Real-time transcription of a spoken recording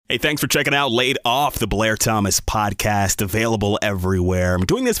Hey, thanks for checking out Laid Off, the Blair Thomas podcast, available everywhere. I'm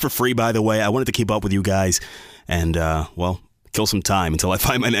doing this for free, by the way. I wanted to keep up with you guys and, kill some time until I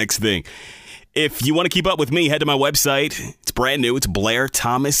find my next thing. If you want to keep up with me, head to my website. It's brand new. It's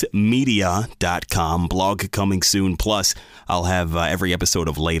BlairThomasMedia.com. Blog coming soon. Plus, I'll have every episode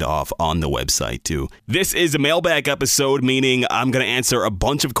of Laid Off on the website, too. This is a mailbag episode, meaning I'm going to answer a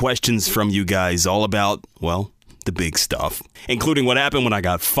bunch of questions from you guys all about, the big stuff, including what happened when I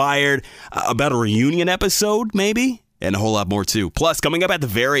got fired, about a reunion episode, maybe, and a whole lot more, too. Plus, coming up at the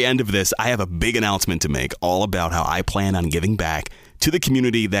very end of this, I have a big announcement to make all about how I plan on giving back to the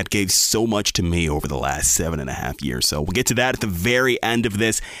community that gave so much to me over the last 7.5 years. So we'll get to that at the very end of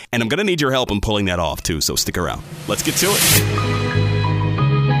this, and I'm going to need your help in pulling that off, too, so stick around. Let's get to it.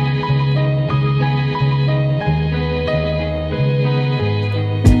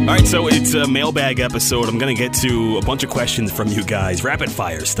 All right, so it's a mailbag episode. I'm going to get to a bunch of questions from you guys, rapid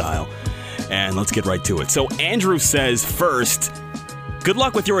fire style, and let's get right to it. So Andrew says, first, good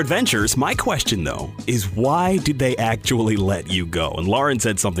luck with your adventures. My question, though, is why did they actually let you go? And Lauren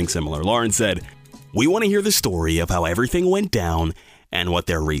said something similar. Lauren said, we want to hear the story of how everything went down and what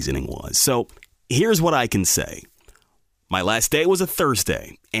their reasoning was. So here's what I can say. My last day was a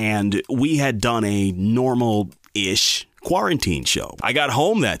Thursday, and we had done a normal-ish quarantine show. I got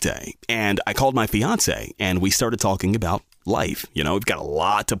home that day and I called my fiance and we started talking about life. You know, we've got a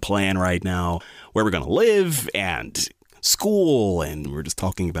lot to plan right now, where we're going to live and school, and we're just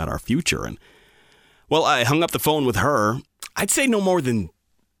talking about our future. And I hung up the phone with her. I'd say no more than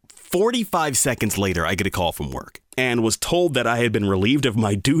 45 seconds later, I get a call from work and was told that I had been relieved of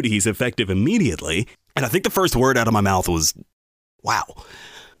my duties effective immediately. And I think the first word out of my mouth was, wow.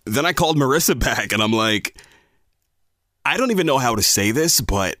 Then I called Marissa back and I'm like, I don't even know how to say this,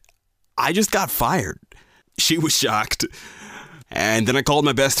 but I just got fired. She was shocked. And then I called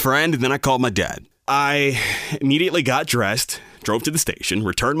my best friend, and then I called my dad. I immediately got dressed, drove to the station,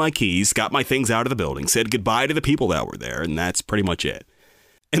 returned my keys, got my things out of the building, said goodbye to the people that were there, and that's pretty much it.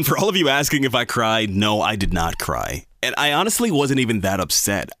 And for all of you asking if I cried, no, I did not cry. And I honestly wasn't even that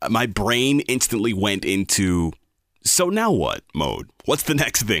upset. My brain instantly went into, so now what mode? What's the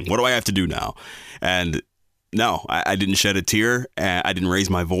next thing? What do I have to do now? And no, I didn't shed a tear. I didn't raise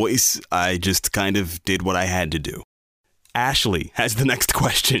my voice. I just kind of did what I had to do. Ashley has the next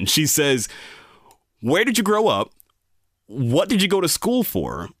question. She says, where did you grow up? What did you go to school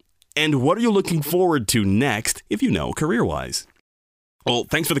for? And what are you looking forward to next, if you know, career-wise? Well,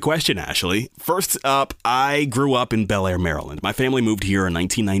 thanks for the question, Ashley. First up, I grew up in Bel Air, Maryland. My family moved here in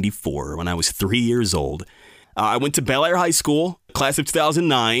 1994 when I was 3 years old. I went to Bel Air High School. Class of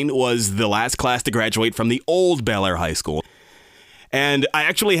 2009 was the last class to graduate from the old Bel Air High School. And I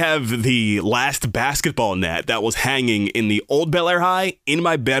actually have the last basketball net that was hanging in the old Bel Air High in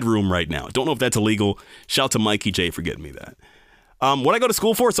my bedroom right now. Don't know if that's illegal. Shout out to Mikey J for getting me that. What I go to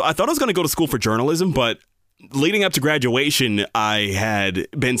school for? So I thought I was going to go to school for journalism, but leading up to graduation, I had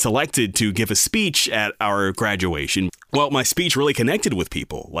been selected to give a speech at our graduation. Well, my speech really connected with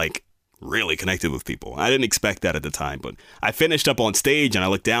people, really connected with people. I didn't expect that at the time, but I finished up on stage and I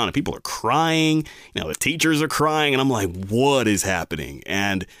looked down and people are crying. The teachers are crying and I'm like, what is happening?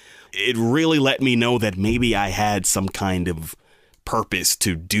 And it really let me know that maybe I had some kind of purpose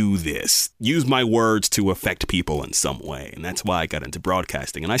to do this, use my words to affect people in some way. And that's why I got into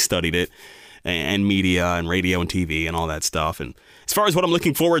broadcasting and I studied it, and media and radio and TV and all that stuff. And as far as what I'm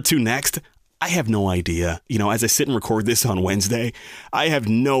looking forward to next, I have no idea. As I sit and record this on Wednesday, I have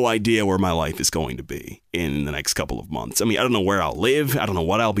no idea where my life is going to be in the next couple of months. I don't know where I'll live. I don't know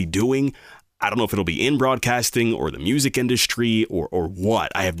what I'll be doing. I don't know if it'll be in broadcasting or the music industry or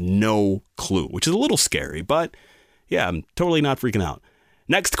what. I have no clue, which is a little scary, but yeah, I'm totally not freaking out.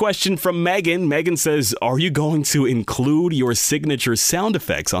 Next question from Megan. Megan says, are you going to include your signature sound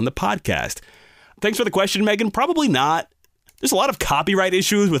effects on the podcast? Thanks for the question, Megan. Probably not. There's a lot of copyright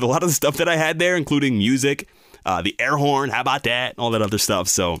issues with a lot of the stuff that I had there, including music, the air horn, how about that, and all that other stuff.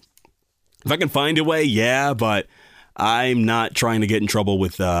 So if I can find a way, yeah, but I'm not trying to get in trouble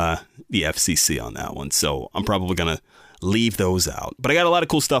with the FCC on that one. So I'm probably going to leave those out. But I got a lot of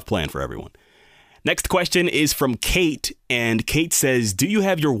cool stuff planned for everyone. Next question is from Kate, and Kate says, do you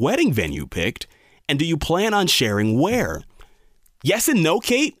have your wedding venue picked, and do you plan on sharing where? Yes and no,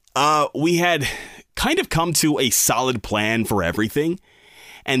 Kate. We had kind of come to a solid plan for everything.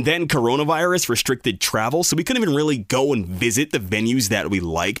 And then coronavirus restricted travel, so we couldn't even really go and visit the venues that we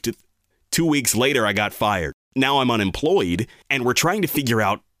liked. 2 weeks later, I got fired. Now I'm unemployed, and we're trying to figure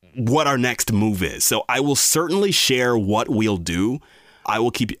out what our next move is. So I will certainly share what we'll do. I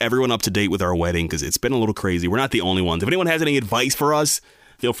will keep everyone up to date with our wedding because it's been a little crazy. We're not the only ones. If anyone has any advice for us,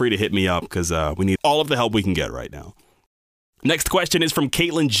 feel free to hit me up because we need all of the help we can get right now. Next question is from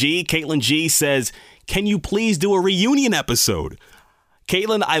Caitlin G. Caitlin G says, can you please do a reunion episode?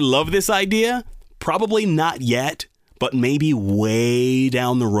 Caitlin, I love this idea. Probably not yet, but maybe way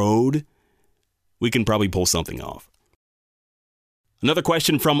down the road, we can probably pull something off. Another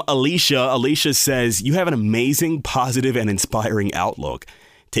question from Alicia. Alicia says, you have an amazing, positive, and inspiring outlook,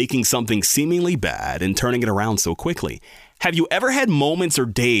 taking something seemingly bad and turning it around so quickly. Have you ever had moments or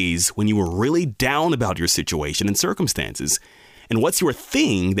days when you were really down about your situation and circumstances? And what's your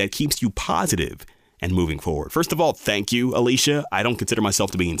thing that keeps you positive and moving forward? First of all, thank you, Alicia. I don't consider myself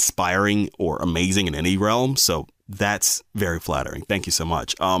to be inspiring or amazing in any realm, so that's very flattering. Thank you so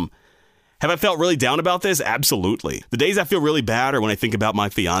much. Have I felt really down about this? Absolutely. The days I feel really bad are when I think about my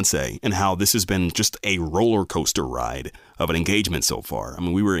fiance and how this has been just a roller coaster ride of an engagement so far. I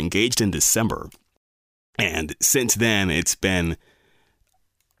mean, we were engaged in December, and since then, it's been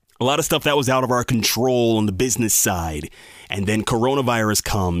a lot of stuff that was out of our control on the business side. And then coronavirus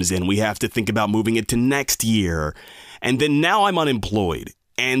comes, and we have to think about moving it to next year. And then now I'm unemployed.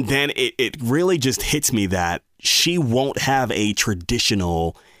 And then it really just hits me that she won't have a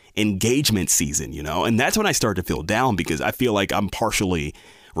traditional engagement season, you know, and that's when I start to feel down because I feel like I'm partially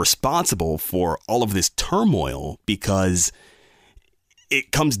responsible for all of this turmoil because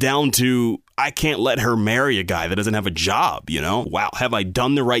it comes down to I can't let her marry a guy that doesn't have a job, you know? Wow, have I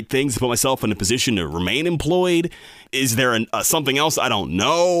done the right things to put myself in a position to remain employed? Is there something else I don't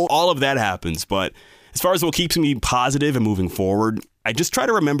know? All of that happens, but as far as what keeps me positive and moving forward, I just try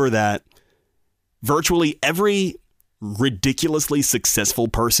to remember that virtually every ridiculously successful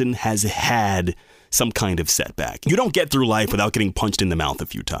person has had some kind of setback. You don't get through life without getting punched in the mouth a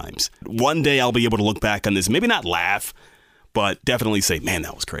few times. One day I'll be able to look back on this, maybe not laugh, but definitely say, man,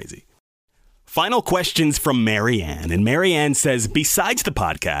 that was crazy. Final questions from Marianne. And Marianne says, besides the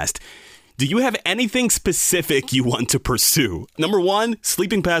podcast, do you have anything specific you want to pursue? Number one,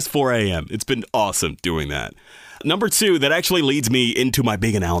 sleeping past 4 a.m. It's been awesome doing that. Number two, that actually leads me into my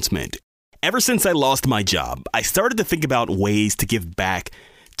big announcement. Ever since I lost my job, I started to think about ways to give back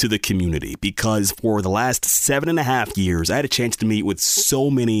to the community because for the last 7.5 years, I had a chance to meet with so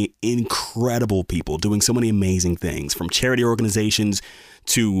many incredible people doing so many amazing things, from charity organizations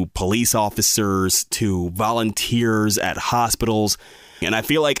to police officers to volunteers at hospitals. And I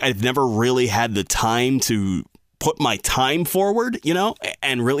feel like I've never really had the time to put my time forward, you know,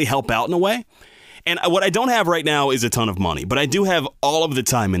 and really help out in a way. And what I don't have right now is a ton of money, but I do have all of the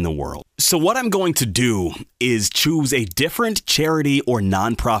time in the world. So what I'm going to do is choose a different charity or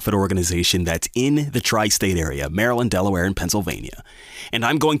nonprofit organization that's in the tri-state area, Maryland, Delaware, and Pennsylvania. And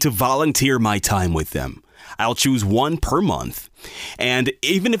I'm going to volunteer my time with them. I'll choose one per month. And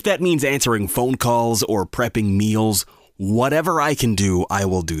even if that means answering phone calls or prepping meals, whatever I can do, I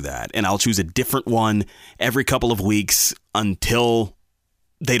will do that. And I'll choose a different one every couple of weeks until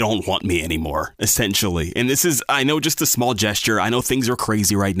they don't want me anymore, essentially. And this is, I know, just a small gesture. I know things are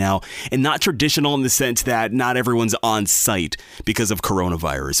crazy right now and not traditional in the sense that not everyone's on site because of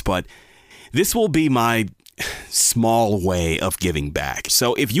coronavirus, but this will be my small way of giving back.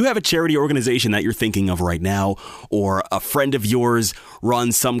 So if you have a charity organization that you're thinking of right now, or a friend of yours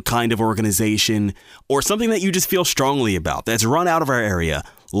runs some kind of organization, or something that you just feel strongly about that's run out of our area,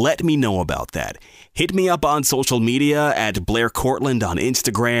 let me know about that. Hit me up on social media at Blair Cortland on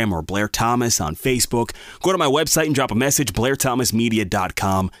Instagram or Blair Thomas on Facebook. Go to my website and drop a message,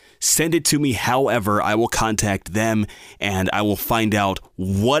 blairthomasmedia.com. Send it to me. However, I will contact them and I will find out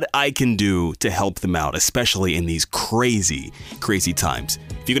what I can do to help them out, especially in these crazy, crazy times.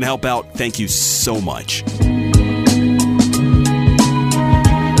 If you can help out, thank you so much.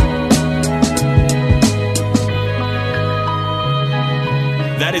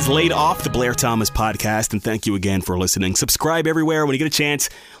 That is Laid Off, the Blair Thomas podcast, and thank you again for listening. Subscribe everywhere. When you get a chance,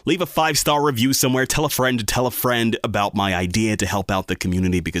 leave a 5-star review somewhere. Tell a friend about my idea to help out the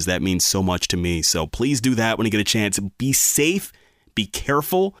community because that means so much to me. So please do that when you get a chance. Be safe, be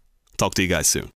careful. Talk to you guys soon.